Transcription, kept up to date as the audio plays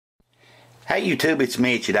Hey YouTube, it's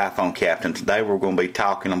me, it's your iPhone Captain. Today we're going to be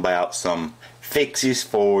talking about some fixes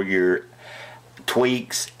for your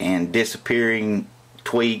tweaks and disappearing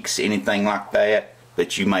tweaks, anything like that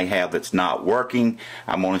that you may have that's not working.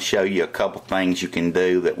 I'm going to show you a couple things you can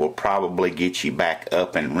do that will probably get you back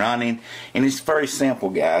up and running. And it's very simple,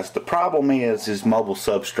 guys. The problem is mobile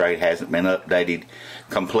substrate hasn't been updated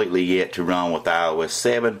completely yet to run with iOS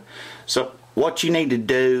 7. So what you need to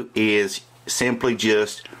do is simply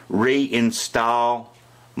just reinstall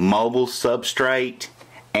mobile substrate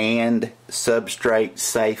and substrate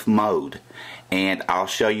safe mode, and I'll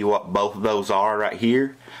show you what both of those are right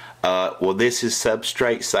here. Well, this is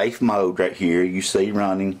substrate safe mode right here you see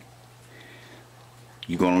running.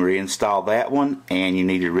 You're going to reinstall that one, and you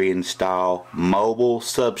need to reinstall mobile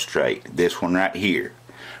substrate, this one right here.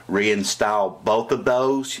 Reinstall both of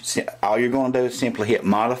those. All you're going to do is simply hit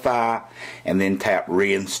modify and then tap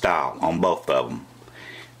reinstall on both of them.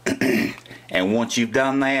 And once you've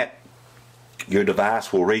done that, your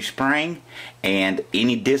device will respring, and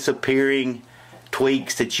any disappearing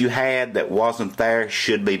tweaks that you had that wasn't there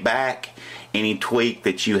should be back. Any tweak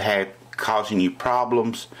that you had causing you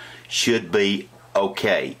problems should be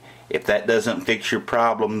okay. If that doesn't fix your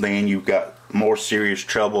problem, then you've got more serious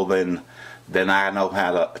trouble than I know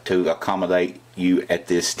how to accommodate you at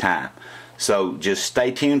this time. So just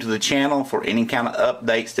stay tuned to the channel for any kind of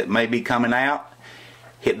updates that may be coming out.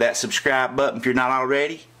 Hit that subscribe button if you're not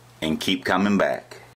already, and keep coming back.